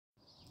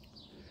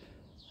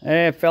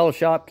Hey, fellow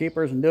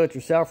shopkeepers and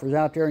do-it-yourselfers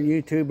out there in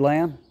YouTube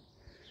land.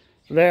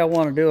 Today I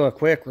want to do a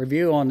quick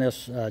review on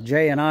this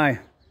J&I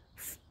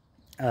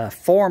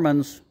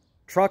Foreman's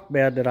truck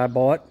bed that I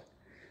bought.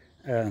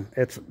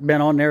 It's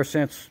been on there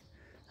since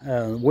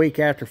the week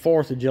after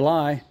 4th of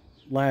July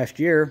last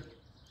year.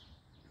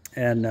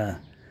 And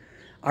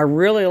I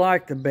really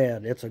like the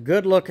bed. It's a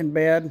good looking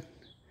bed.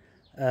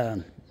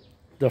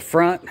 The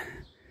front,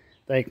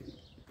 they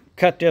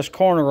cut this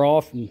corner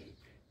off and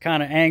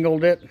kind of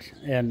angled it,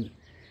 and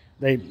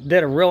they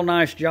did a real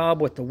nice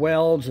job with the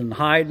welds and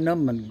hiding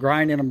them and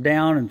grinding them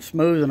down and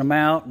smoothing them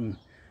out,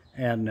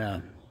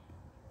 and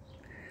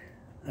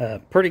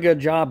pretty good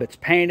job. It's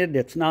painted.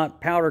 It's not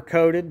powder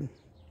coated.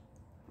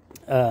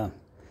 The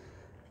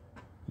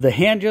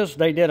hinges,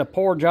 they did a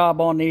poor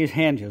job on these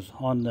hinges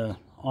on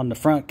the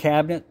front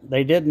cabinet.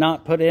 They did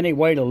not put any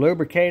way to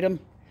lubricate them.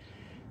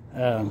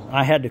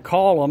 I had to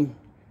call them,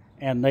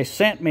 and they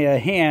sent me a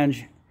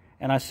hinge,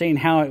 and I seen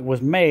how it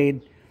was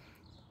made.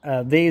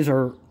 These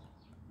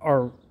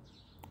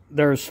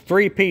there's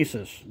three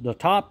pieces: the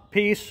top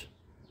piece,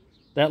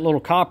 that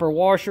little copper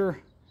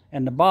washer,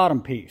 and the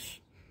bottom piece.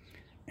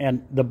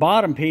 And the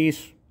bottom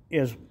piece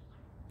is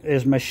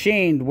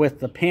machined with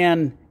the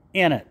pin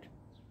in it.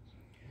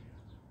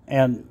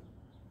 And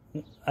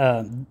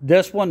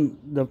this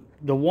one,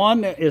 the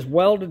one that is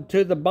welded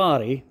to the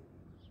body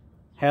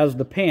has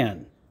the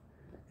pin,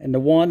 and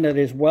the one that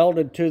is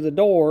welded to the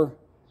door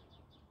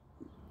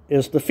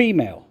is the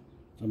female.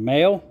 The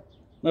male,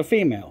 the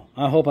female.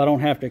 I hope I don't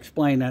have to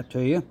explain that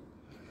to you.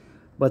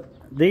 But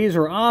these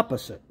are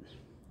opposite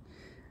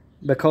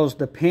because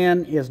the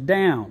pin is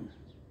down.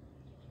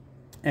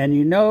 And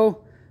you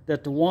know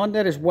that the one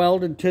that is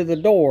welded to the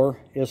door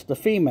is the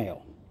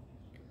female.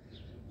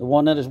 The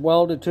one that is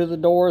welded to the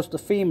door is the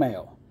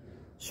female.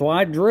 So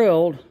I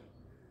drilled,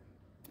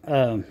 I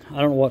don't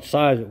know what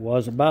size it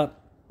was, about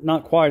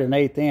not quite an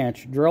 1/8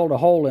 inch, drilled a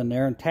hole in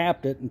there and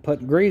tapped it and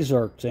put grease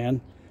zerks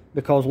in,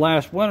 because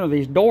last winter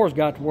these doors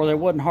got to where they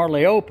wouldn't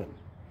hardly open.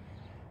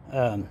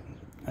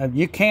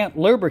 You can't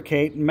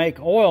lubricate and make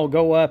oil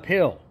go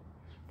uphill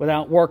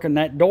without working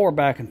that door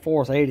back and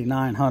forth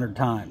 8,900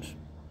 times.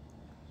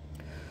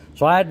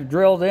 So I had to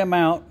drill them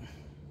out,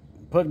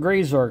 put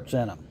grease zerks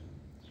in them.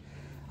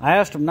 I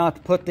asked them not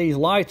to put these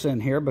lights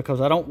in here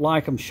because I don't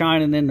like them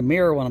shining in the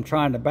mirror when I'm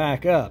trying to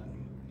back up.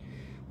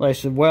 Well, they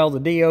said, well, the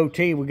DOT,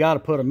 we got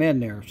to put them in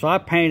there. So I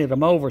painted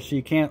them over so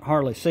you can't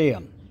hardly see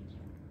them.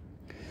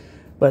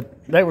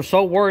 But they were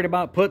so worried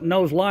about putting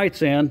those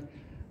lights in,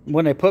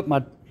 when they put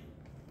my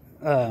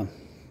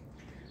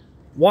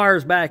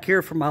wires back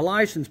here for my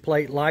license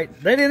plate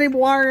light, they didn't even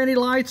wire any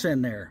lights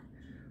in there.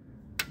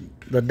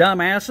 The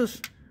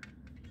dumbasses.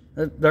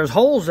 There's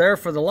holes there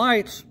for the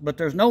lights, but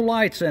there's no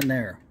lights in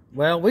there.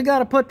 Well, we got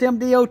to put them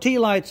DOT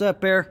lights up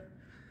there.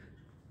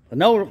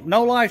 No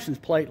license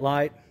plate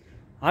light.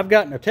 I've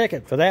gotten a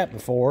ticket for that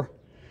before.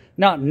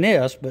 Not in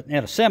this, but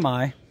in a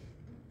semi.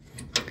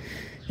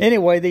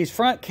 Anyway, these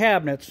front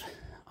cabinets,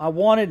 I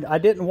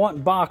didn't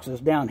want boxes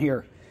down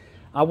here.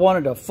 I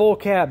wanted a full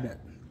cabinet.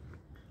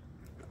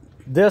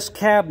 This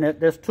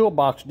cabinet, this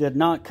toolbox, did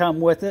not come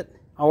with it.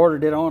 I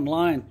ordered it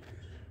online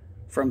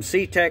from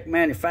J&I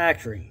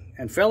Manufacturing.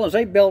 And fellas,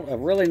 they built a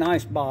really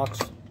nice box.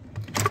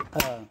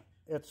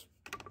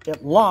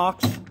 It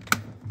locks.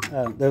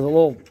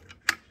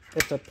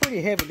 It's a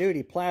pretty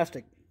heavy-duty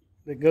plastic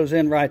that goes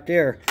in right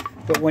there.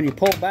 But when you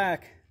pull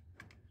back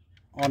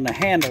on the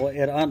handle,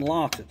 it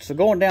unlocks it. So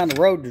going down the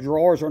road, the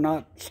drawers are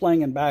not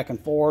slinging back and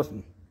forth.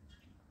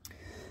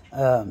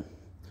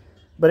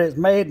 But it's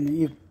made, and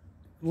you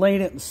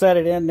lean it and set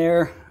it in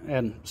there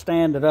and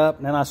stand it up,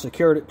 and then I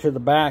secured it to the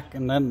back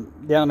and then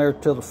down there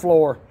to the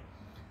floor.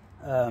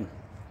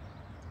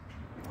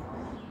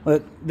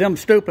 But them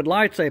stupid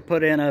lights they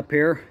put in up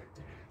here,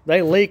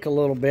 they leak a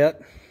little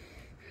bit,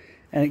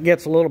 and it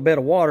gets a little bit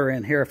of water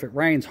in here if it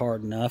rains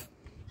hard enough.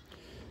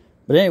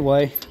 But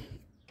anyway,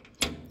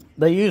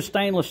 they use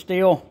stainless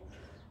steel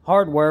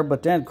hardware,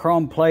 but then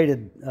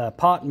chrome-plated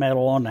pot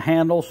metal on the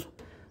handles.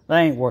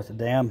 They ain't worth a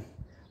damn.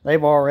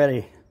 They've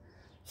already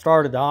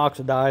started to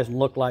oxidize and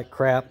look like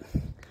crap.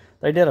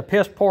 They did a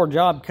piss-poor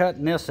job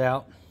cutting this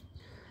out,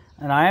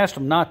 and I asked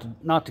them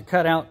not to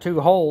cut out 2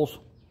 holes,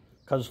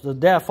 because the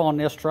def on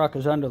this truck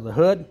is under the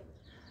hood,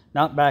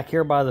 not back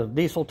here by the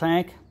diesel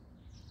tank.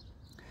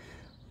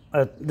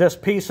 This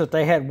piece that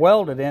they had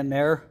welded in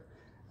there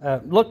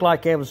looked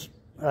like it was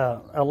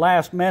a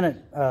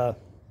last-minute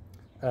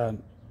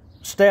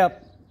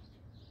step,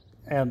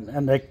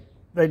 and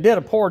they did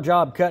a poor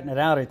job cutting it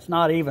out. It's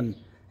not even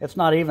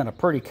a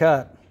pretty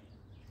cut.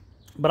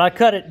 But I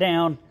cut it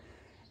down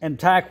and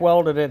tack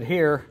welded it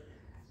here,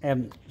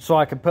 and so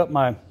I could put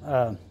my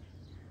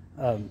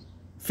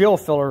fuel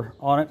filler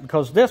on it,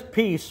 because this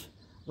piece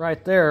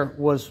right there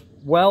was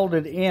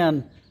welded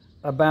in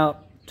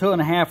about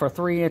 2.5 or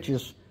 3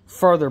 inches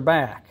further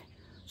back.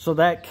 So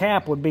that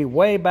cap would be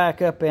way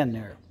back up in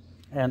there.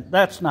 And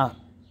that's not,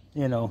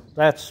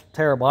 that's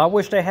terrible. I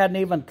wish they hadn't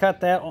even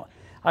cut that.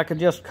 I could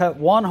just cut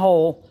one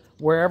hole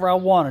wherever I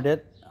wanted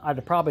it.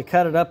 I'd probably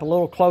cut it up a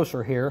little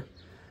closer here.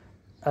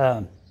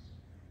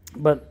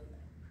 But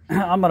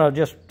I'm gonna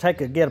just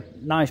get a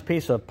nice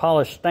piece of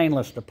polished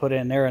stainless to put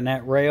in there in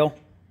that rail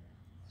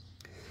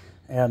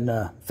and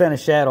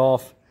finish that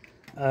off.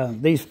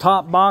 These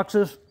top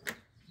boxes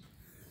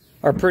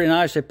are pretty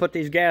nice. They put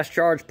these gas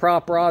charge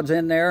prop rods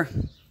in there.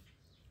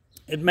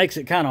 It makes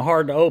it kind of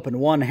hard to open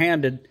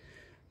one-handed,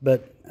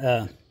 but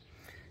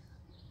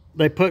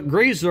they put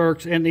grease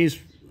zerks in these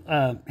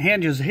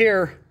hinges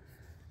here,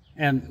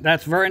 and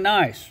that's very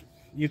nice.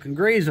 You can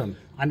grease them.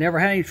 I never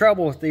had any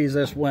trouble with these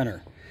this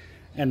winter.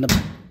 And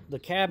the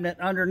cabinet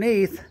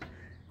underneath,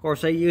 of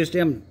course, they used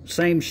them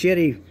same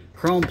shitty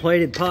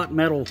chrome-plated pot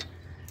metal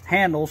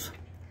handles,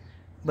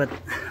 but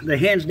the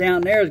hinge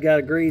down there has got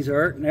a grease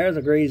zerk, and there's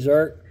a grease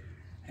zerk,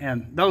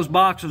 and those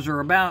boxes are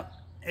about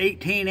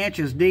 18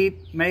 inches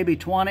deep, maybe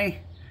 20,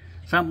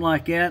 something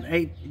like that,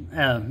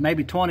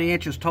 maybe 20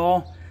 inches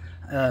tall.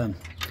 And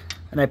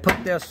they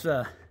put this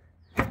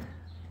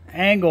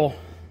angle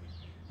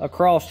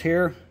across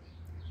here.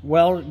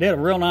 Well, did a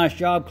real nice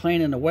job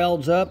cleaning the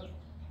welds up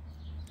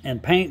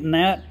and painting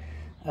that.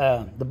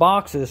 The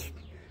box is,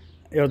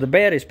 the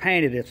bed is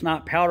painted. It's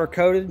not powder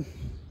coated,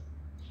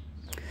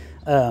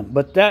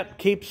 but that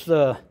keeps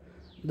the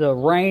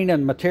rain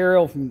and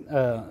material from,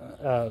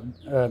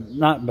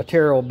 not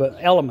material, but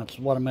elements,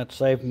 what I meant to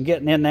say, from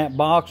getting in that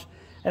box,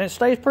 and it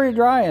stays pretty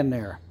dry in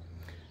there.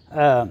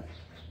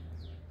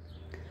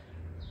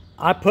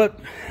 I put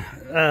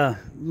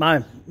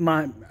my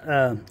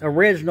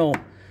original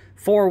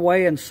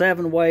 4-way and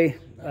 7-way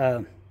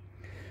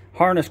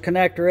harness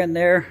connector in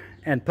there,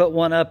 and put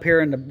one up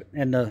here in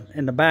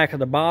the back of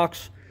the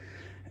box.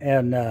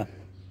 And I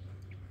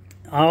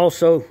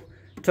also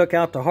took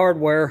out the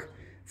hardware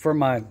for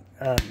my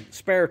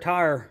spare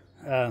tire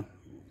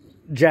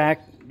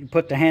jack. You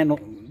put the handle,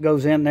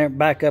 goes in there,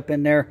 back up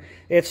in there.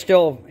 It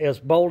still is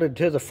bolted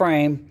to the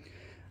frame.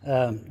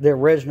 The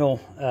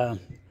original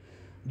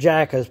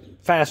jack is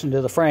fastened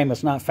to the frame.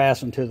 It's not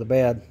fastened to the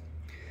bed.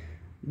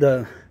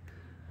 The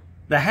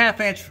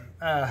 1/2-inch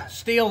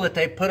steel that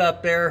they put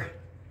up there,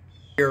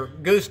 your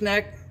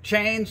gooseneck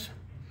chains,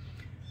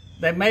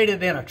 they made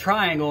it in a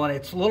triangle, and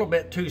it's a little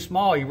bit too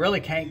small. You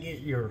really can't get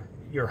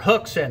your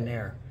hooks in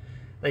there.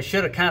 They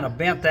should have kind of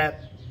bent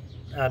that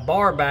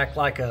bar back,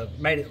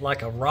 made it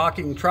like a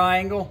rocking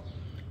triangle,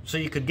 so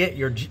you could get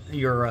your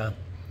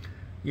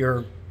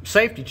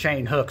safety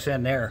chain hooks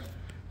in there.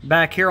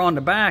 Back here on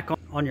the back,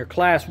 on your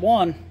Class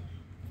 1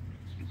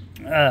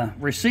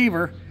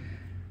 receiver,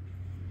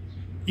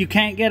 you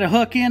can't get a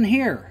hook in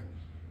here.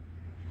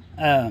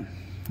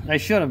 They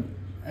should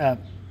have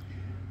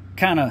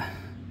kind of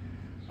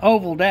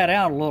ovaled that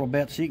out a little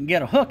bit so you can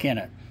get a hook in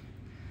it.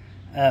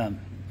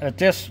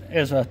 This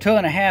is a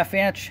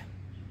 2.5-inch,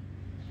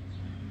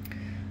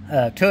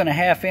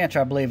 2.5-inch,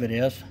 I believe it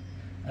is,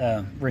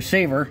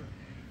 receiver,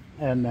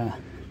 and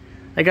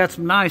they got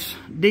some nice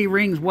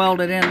D-rings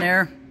welded in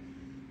there.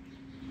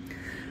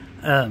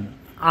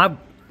 I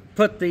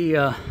put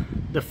the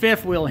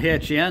 5th wheel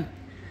hitch in,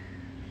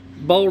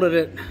 bolted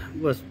it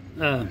with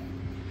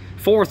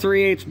 4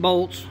 3/8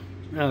 bolts,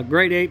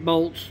 grade 8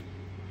 bolts,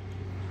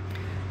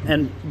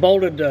 and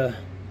bolted a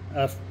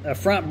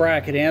front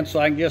bracket in, so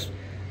I can just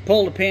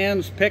pull the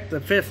pins, pick the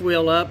 5th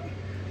wheel up,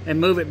 and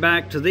move it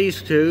back to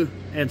these two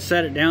and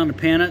set it down to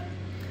pin it.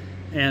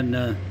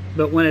 And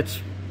but when it's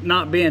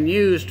not being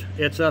used,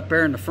 it's up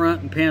there in the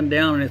front and pinned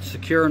down, and it's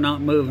secure, not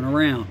moving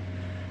around.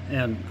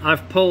 And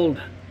I've pulled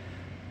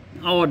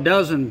a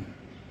dozen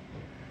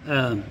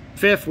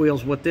 5th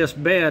wheels with this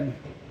bed,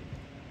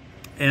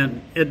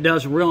 and it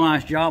does a real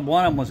nice job.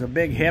 One of them was a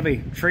big heavy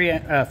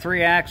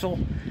 3-axle,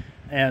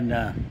 and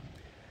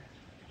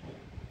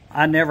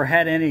I never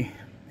had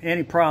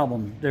any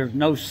problem. There's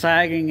no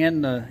sagging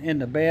in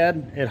the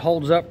bed. It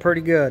holds up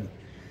pretty good.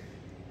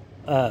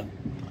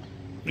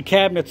 The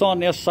cabinets on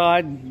this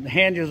side, the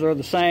hinges are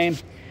the same.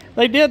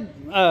 They did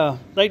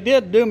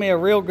do me a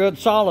real good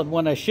solid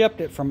when they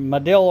shipped it from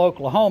Madill,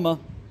 Oklahoma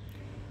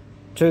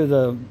to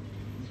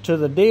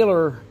the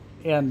dealer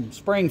in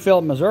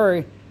Springfield,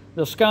 Missouri.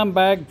 The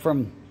scumbag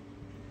from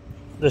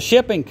the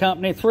shipping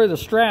company threw the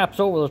straps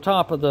over the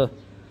top of the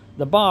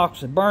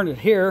box and burned it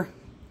here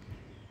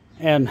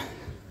and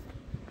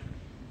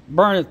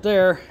burned it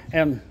there,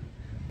 and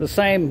the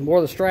same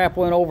where the strap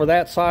went over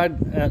that side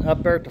and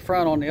up there at the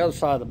front on the other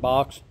side of the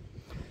box.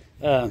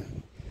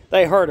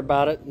 They heard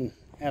about it,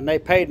 and they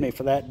paid me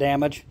for that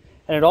damage.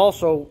 And it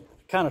also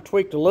kind of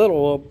tweaked a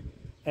little,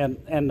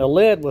 and the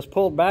lid was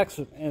pulled back,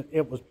 so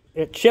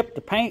it chipped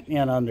the paint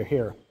in under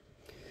here.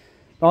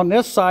 On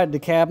this side of the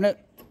cabinet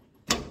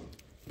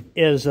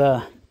is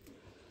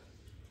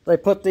they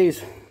put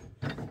these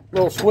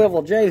little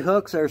swivel J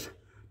hooks. There's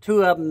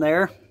 2 of them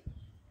there.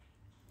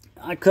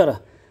 I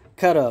cut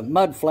a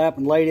mud flap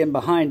and laid in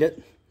behind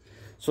it,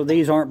 so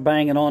these aren't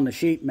banging on the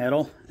sheet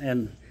metal.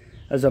 And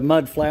there's a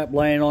mud flap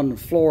laying on the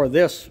floor of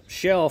this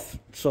shelf,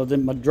 so that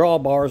my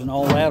drawbars and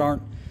all that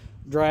aren't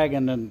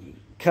dragging and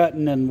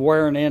cutting and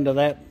wearing into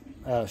that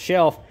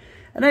shelf.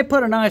 And they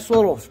put a nice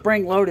little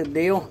spring-loaded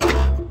deal.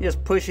 You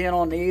just push in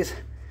on these,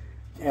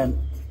 and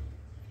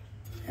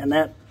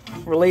that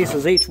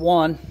releases each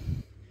one.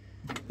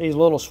 These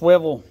little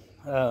swivel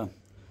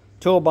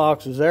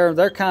toolboxes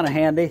they're kind of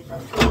handy.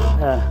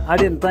 I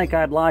didn't think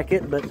I'd like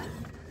it, but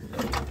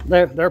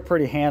they're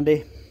pretty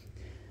handy.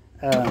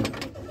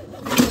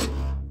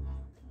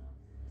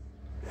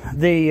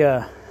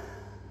 They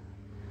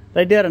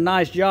did a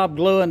nice job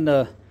gluing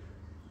the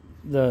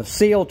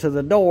seal to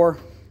the door,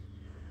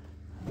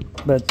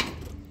 but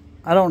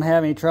I don't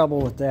have any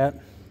trouble with that.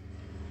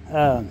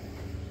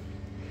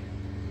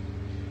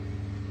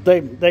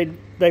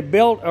 They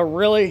built a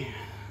really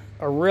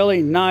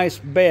nice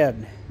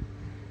bed.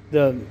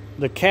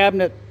 The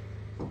cabinet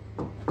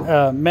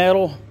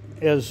metal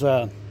is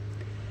it's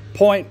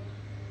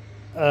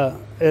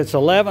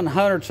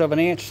 11/100ths of an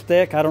inch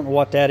thick. I don't know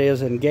what that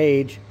is in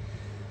gauge,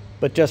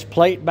 but just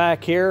plate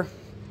back here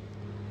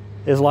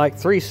is like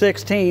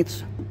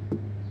 3/16,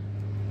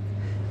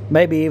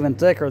 maybe even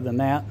thicker than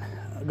that.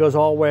 It goes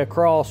all the way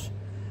across.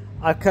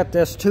 I cut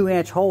this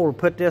 2-inch hole to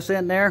put this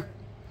in there,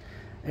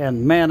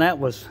 and man, that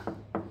was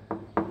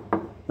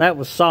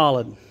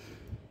solid.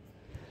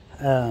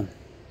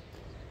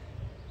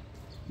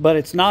 But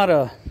it's not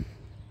a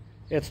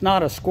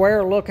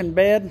square looking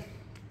bed.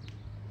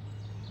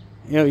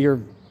 You know,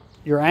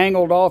 you're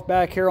angled off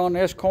back here on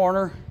this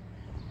corner,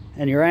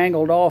 and you're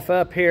angled off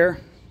up here.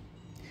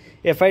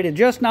 If they'd have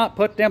just not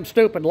put them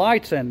stupid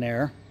lights in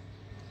there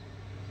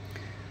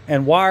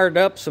and wired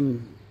up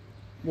some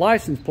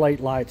license plate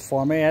lights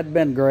for me, that'd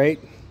been great.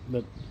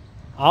 But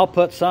I'll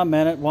put some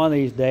in it one of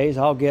these days.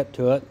 I'll get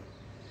to it.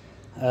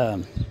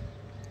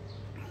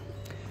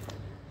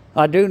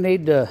 I do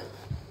need to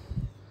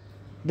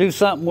do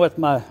something with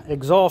my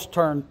exhaust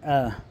turn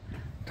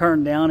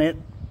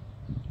down.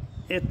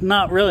 It's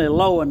not really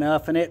low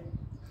enough, and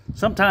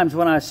sometimes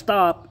when I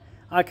stop,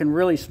 I can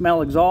really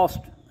smell exhaust,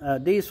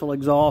 diesel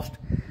exhaust,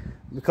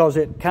 because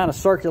it kind of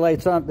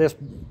circulates on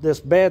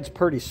this bed's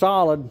pretty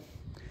solid,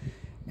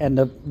 and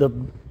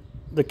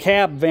the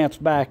cab vents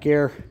back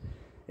here,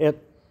 it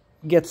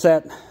gets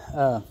that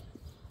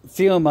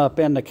fume up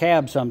in the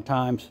cab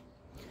sometimes.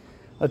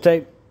 But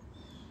they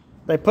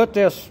put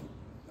this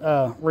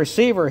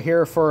receiver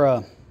here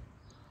for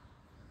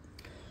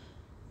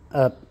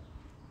a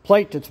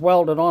plate that's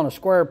welded on a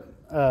square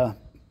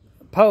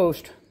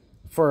post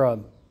for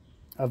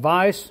a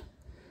vise.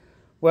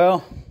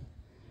 Well,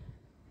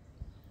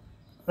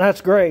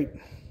 that's great,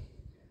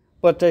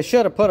 but they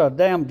should have put a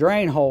damn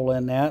drain hole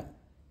in that.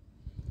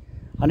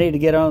 I need to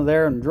get under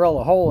there and drill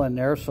a hole in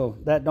there so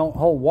that don't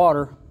hold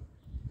water.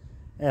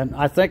 And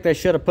I think they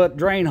should have put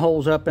drain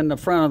holes up in the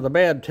front of the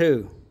bed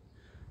too.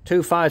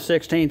 2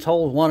 5/16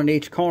 holes, one in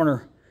each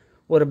corner,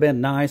 would have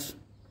been nice.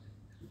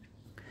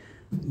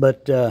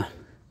 But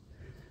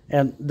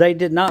and they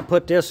did not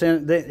put this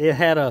in. It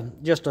had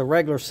just a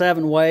regular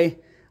 7-way.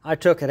 I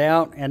took it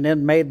out and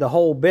then made the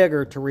hole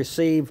bigger to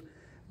receive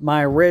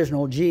my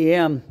original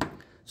GM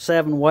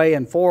 7-way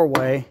and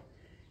 4-way.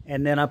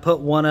 And then I put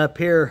one up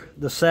here,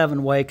 the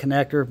 7-way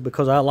connector,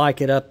 because I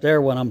like it up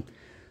there when I'm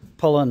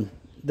pulling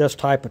this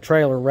type of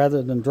trailer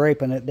rather than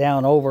draping it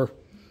down over.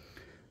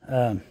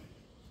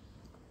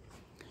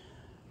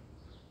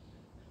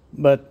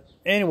 But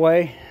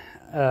anyway,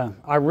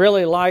 I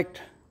really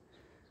liked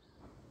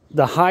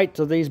the height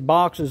of these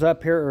boxes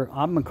up here.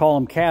 I'm going to call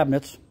them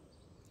cabinets.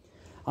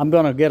 I'm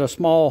going to get a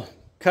small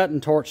cutting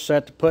torch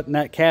set to put in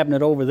that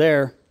cabinet over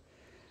there.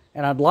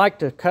 And I'd like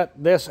to cut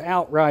this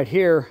out right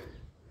here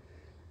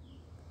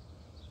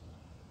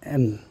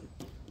and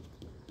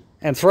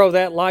throw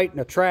that light in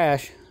the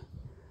trash,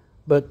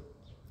 but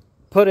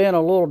put in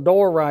a little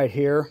door right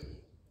here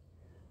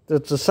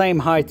that's the same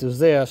height as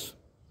this,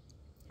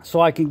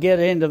 so I can get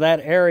into that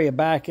area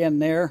back in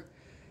there,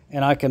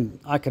 and I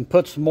can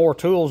put some more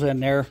tools in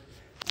there,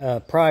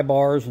 pry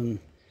bars and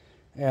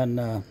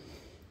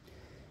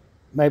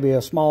maybe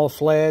a small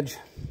sledge,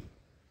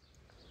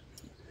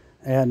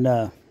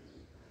 and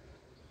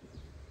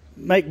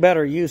make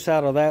better use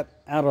out of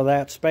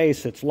that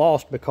space that's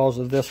lost because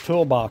of this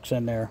toolbox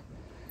in there.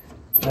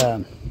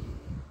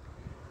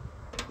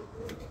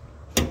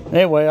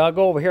 Anyway, I'll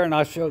go over here and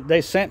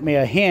they sent me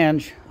a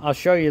hinge. I'll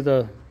show you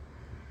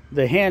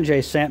the hinge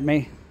they sent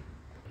me.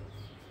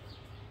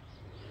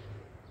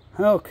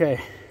 Okay,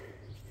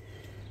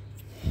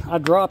 I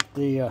dropped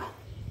the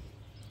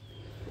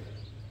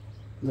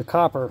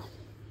copper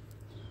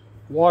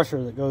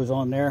washer that goes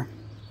on there,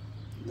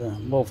 the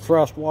little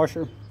thrust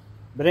washer.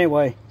 But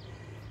anyway,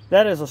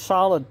 that is a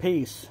solid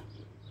piece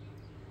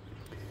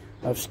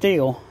of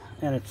steel,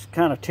 and it's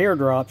kind of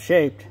teardrop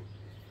shaped,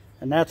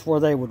 and that's where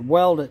they would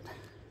weld it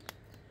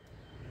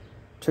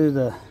to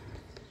the,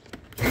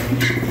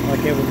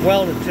 like they would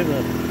weld it to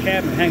the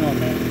cabinet. Hang on a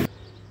minute.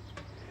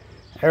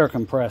 Air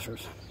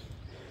compressors.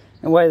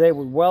 Anyway, they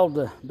would weld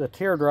the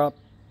teardrop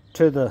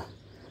to the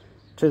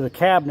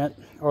cabinet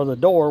or the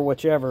door,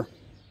 whichever.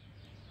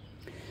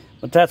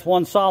 But that's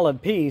one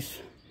solid piece.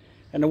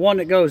 And the one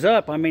that goes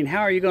up, I mean,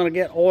 how are you going to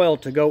get oil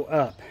to go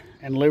up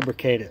and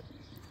lubricate it?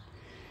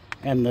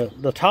 And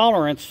the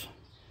tolerance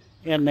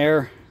in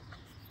there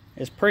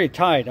is pretty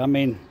tight. I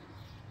mean,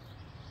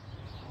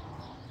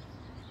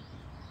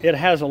 it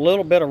has a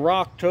little bit of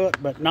rock to it,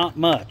 but not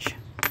much.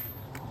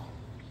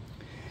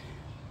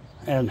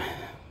 And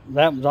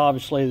that was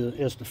obviously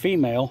is the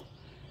female.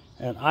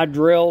 And I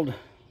drilled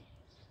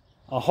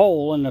a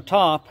hole in the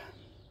top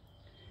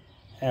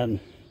and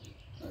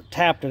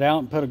tapped it out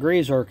and put a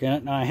grease zerk in it.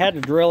 And I had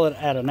to drill it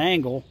at an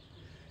angle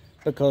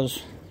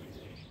because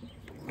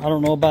I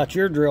don't know about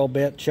your drill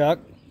bit, Chuck,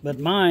 but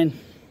mine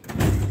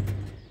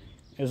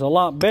is a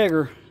lot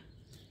bigger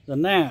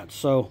than that.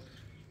 So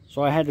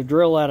I had to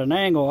drill at an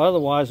angle,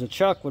 otherwise the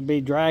chuck would be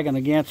dragging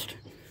against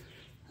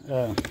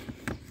the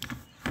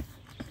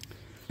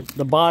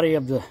body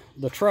of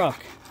the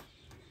truck,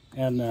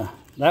 and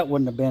that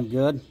wouldn't have been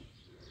good.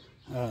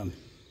 You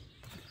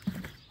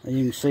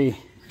can see,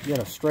 get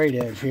a straight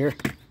edge here.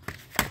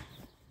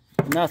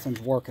 Nothing's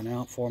working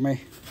out for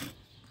me.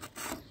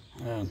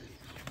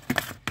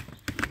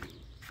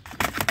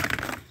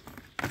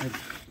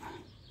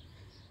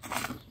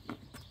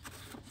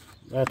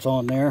 That's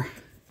on there.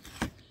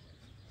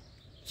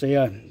 See,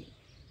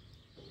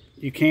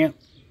 you can't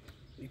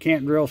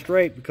drill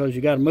straight because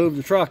you got to move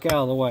the truck out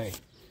of the way.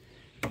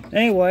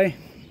 Anyway,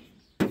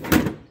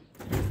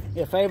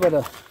 if able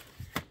to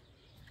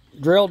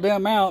drill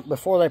them out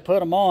before they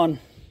put them on,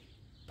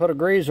 put a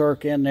grease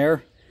zerk in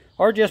there,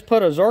 or just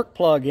put a zerk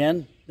plug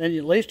in, then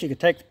at least you could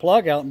take the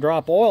plug out and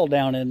drop oil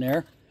down in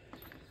there.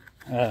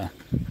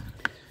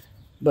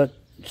 But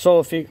so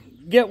if you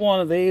get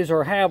one of these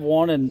or have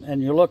one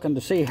and you're looking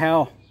to see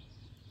how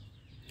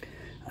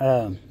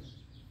to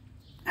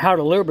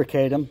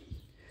lubricate them,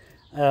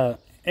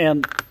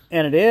 and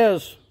it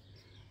is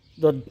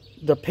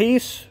the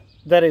piece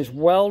that is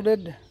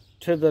welded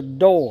to the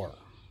door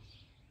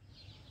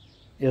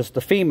is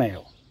the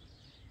female,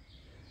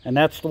 and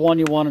that's the one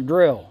you want to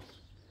drill,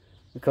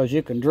 because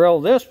you can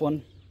drill this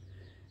one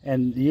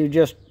and you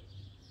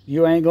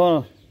ain't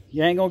gonna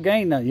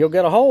gain nothing. You'll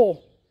get a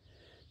hole,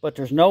 but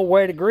there's no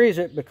way to grease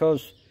it,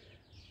 because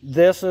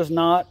this is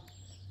not,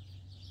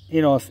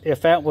 you know,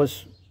 if that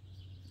was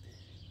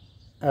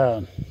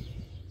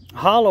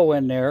hollow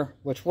in there,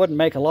 which wouldn't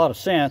make a lot of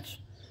sense,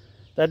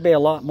 that'd be a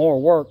lot more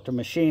work to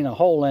machine a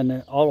hole in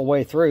it all the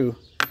way through.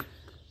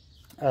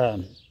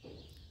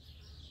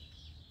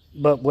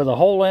 But with a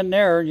hole in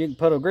there, you can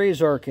put a grease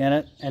zerk in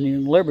it and you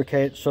can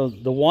lubricate it. So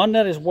the one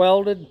that is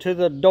welded to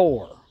the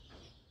door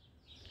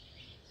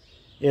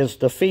is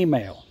the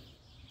female.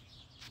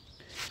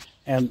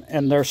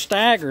 And they're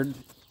staggered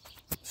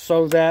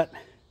so that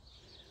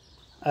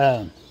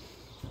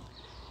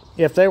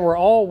if they were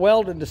all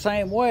welded the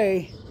same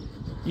way,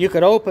 you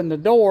could open the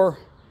door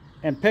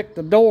and pick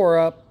the door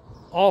up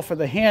off of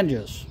the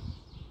hinges,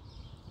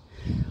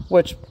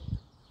 which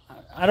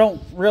I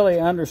don't really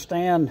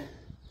understand.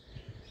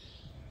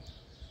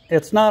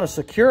 It's not a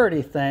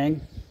security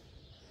thing,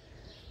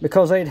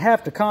 because they'd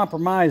have to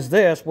compromise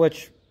this,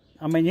 which,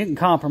 I mean, you can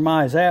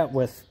compromise that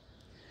with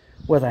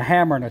a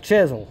hammer and a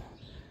chisel,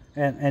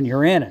 and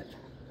you're in it.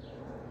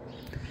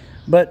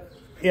 But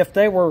if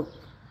they were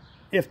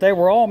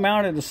all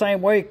mounted the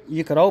same way,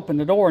 you could open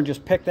the door and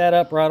just pick that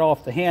up right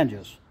off the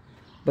hinges.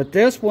 But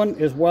this one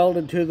is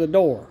welded to the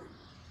door.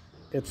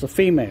 It's a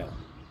female.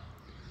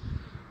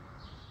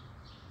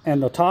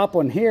 And the top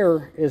one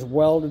here is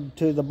welded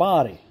to the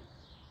body.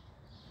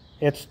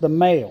 It's the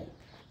male.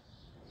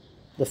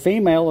 The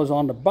female is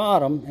on the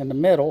bottom in the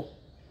middle.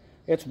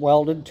 It's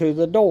welded to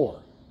the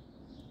door.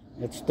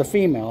 It's the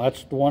female.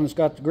 That's the one that's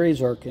got the grease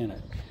zerk in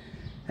it.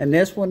 And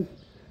this one,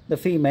 the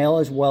female,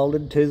 is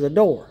welded to the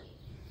door.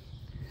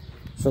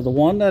 So the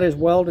one that is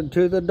welded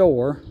to the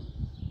door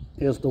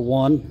is the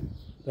one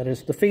that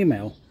is the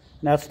female.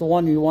 And that's the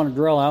one you want to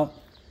drill out,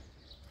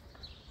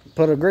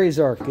 put a grease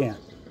zerk in.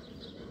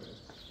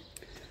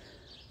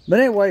 But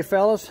anyway,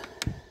 fellas,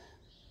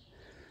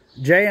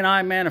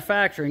 J&I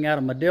Manufacturing out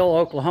of Madill,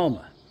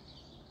 Oklahoma.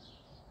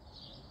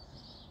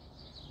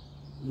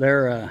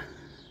 They're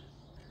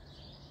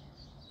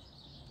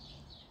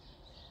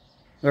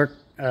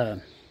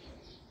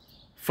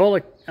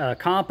fully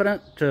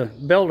competent to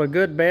build a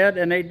good bed,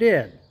 and they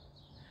did.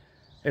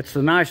 It's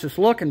the nicest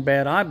looking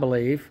bed, I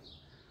believe,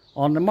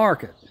 on the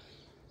market.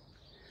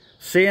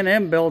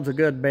 C&M builds a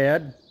good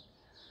bed,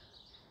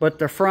 but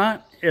the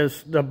front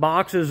is, the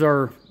boxes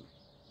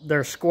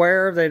they're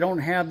square. They don't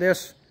have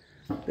this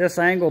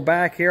angle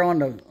back here on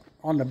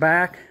the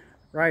back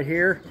right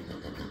here.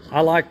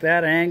 I like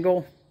that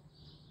angle.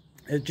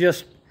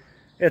 It's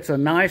a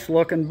nice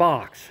looking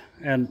box.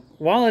 And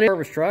while it is a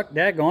service truck,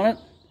 daggone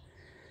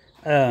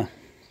it,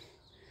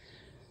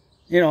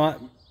 you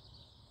know,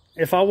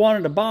 if I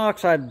wanted a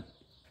box, I'd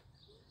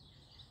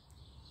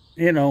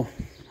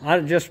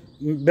have just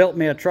built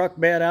me a truck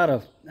bed out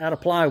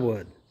of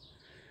plywood.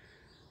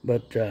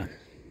 But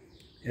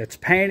it's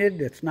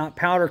painted, it's not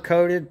powder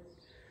coated.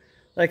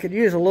 They could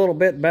use a little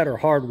bit better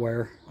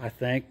hardware, I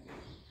think.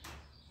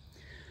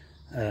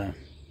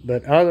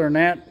 But other than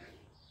that,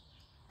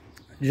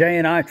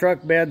 J&I truck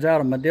beds out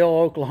of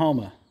Madill,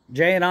 Oklahoma.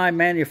 J&I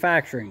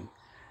Manufacturing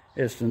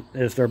is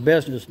their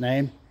business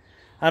name.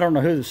 I don't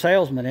know who the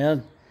salesman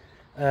is.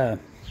 I'd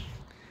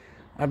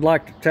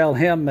like to tell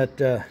him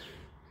that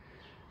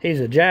He's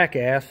a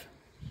jackass,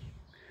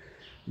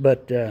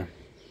 but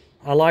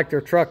I like their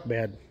truck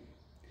bed.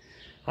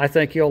 I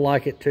think you'll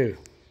like it too.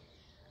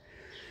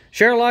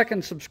 Share, like,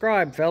 and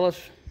subscribe, fellas.